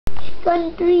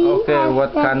country. Okay,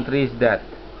 what country is that?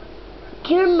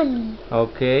 Germany.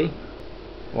 Okay.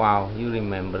 Wow, you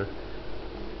remember.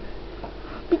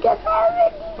 Because I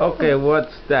already know. Okay,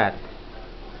 what's that?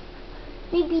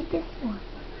 Maybe this one.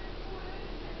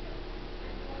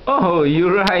 Oh,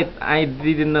 you're right. I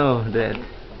didn't know that.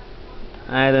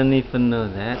 I don't even know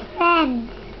that.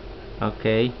 France.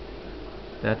 Okay,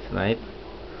 that's right.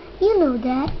 You know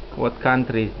that. What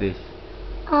country is this?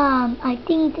 I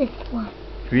think this one.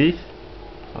 Greece?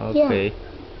 Okay. Yeah.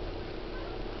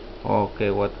 Okay,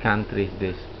 what country is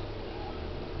this?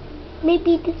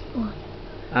 Maybe this one.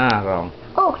 Ah, wrong.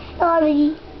 Oh,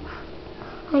 sorry.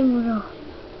 I'm wrong.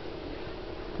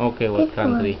 Okay, what This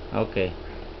country? one. Okay.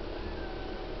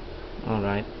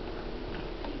 Alright.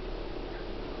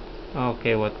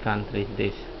 Okay, what country is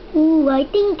this? Ooh, I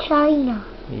think China.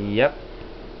 Yep.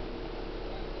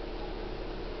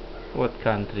 What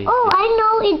country is Oh, this? I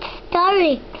know it's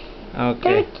Turkey.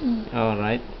 Okay. Turkey.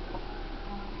 Alright.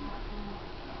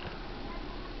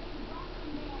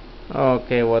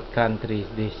 Okay, what country is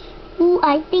this? Ooh,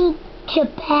 I think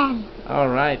Japan.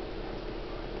 Alright.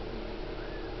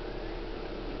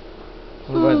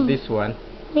 What about this one?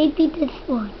 Maybe this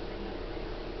one.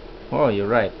 Oh, you're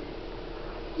right.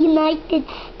 United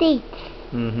States.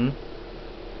 Mm-hmm.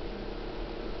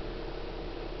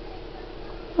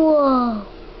 Whoa.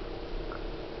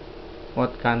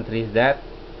 What country is that?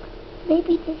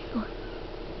 Maybe this one.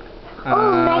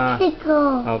 Oh,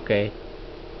 Mexico. Okay.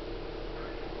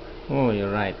 Oh,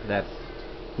 you're right. That's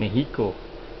Mexico.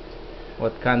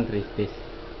 What country is this?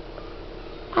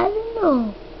 I don't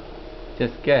know.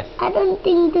 Just guess. I don't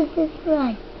think this is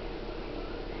right.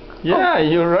 Yeah,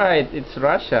 you're right. It's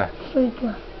Russia.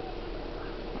 Forgot.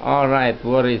 Alright,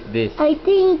 what is this? I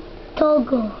think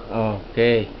Togo.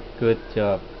 Okay, good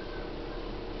job.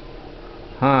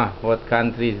 Huh, what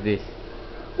country is this?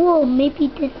 Whoa, maybe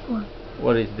this one.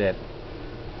 What is that?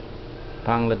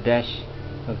 Bangladesh.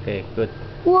 Okay, good.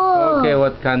 Whoa. Okay,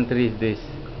 what country is this?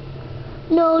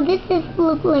 No, this is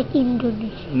look like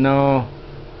Indonesia. No,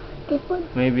 This one?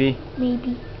 maybe.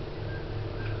 Maybe.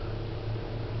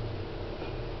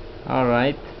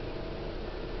 Alright.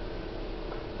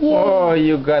 Yeah. Oh,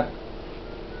 you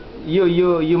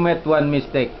made one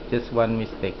mistake. Just one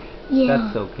mistake. Yeah.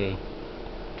 That's okay.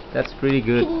 That's pretty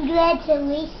good.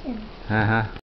 Congratulations. Uh-huh.